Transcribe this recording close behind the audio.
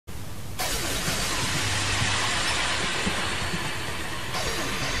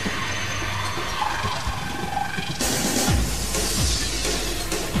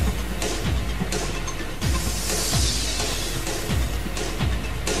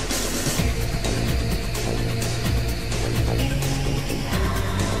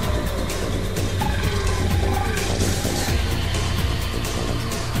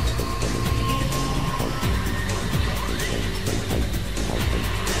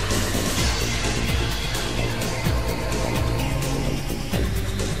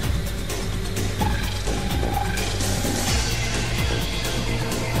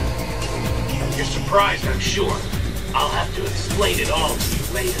Sure, I'll have to explain it all to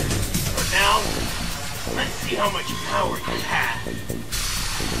you later. For now, let's see how much power you have.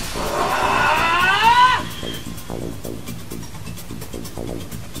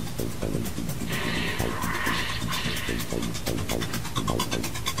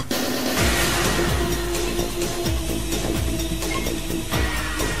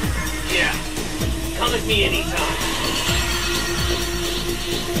 Yeah, come at me anytime.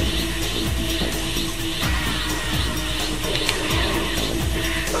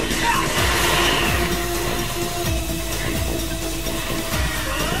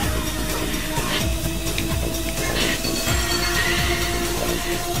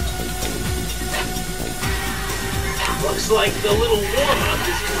 Looks like the little warm-up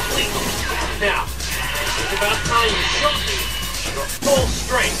is complete. Now, it's about time you show me your full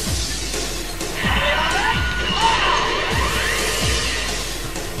strength.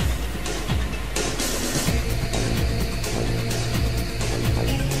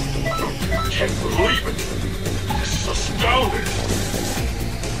 I can't believe it. This is astounding.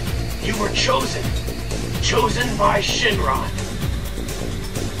 You were chosen. Chosen by Shinron.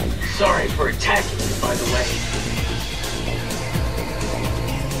 Sorry for attacking you, by the way.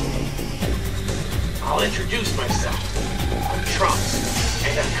 I'll introduce myself. I'm Trunks,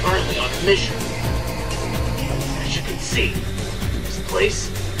 and I'm currently on a mission. As you can see, this place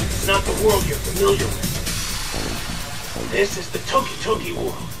is not the world you're familiar with. This is the Toki Toki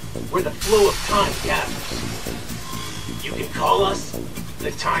world, where the flow of time gathers. You can call us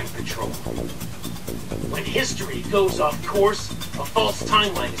the Time Patrol. When history goes off course, a false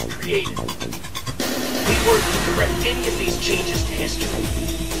timeline is created. We work to direct any of these changes to history.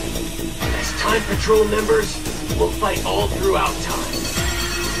 As Time Patrol members, we'll fight all throughout time.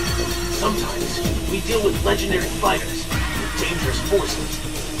 Sometimes, we deal with legendary fighters with dangerous forces.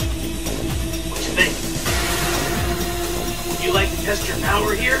 What you think? Would you like to test your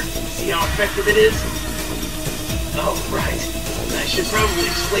power here? See how effective it is? Oh, right. I should probably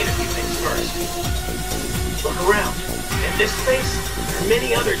explain a few things first. Look around. In this space, there are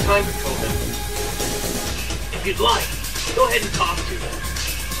many other Time Patrol members. If you'd like, go ahead and talk to them.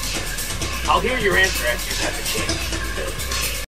 I'll hear your answer after you've had the chance.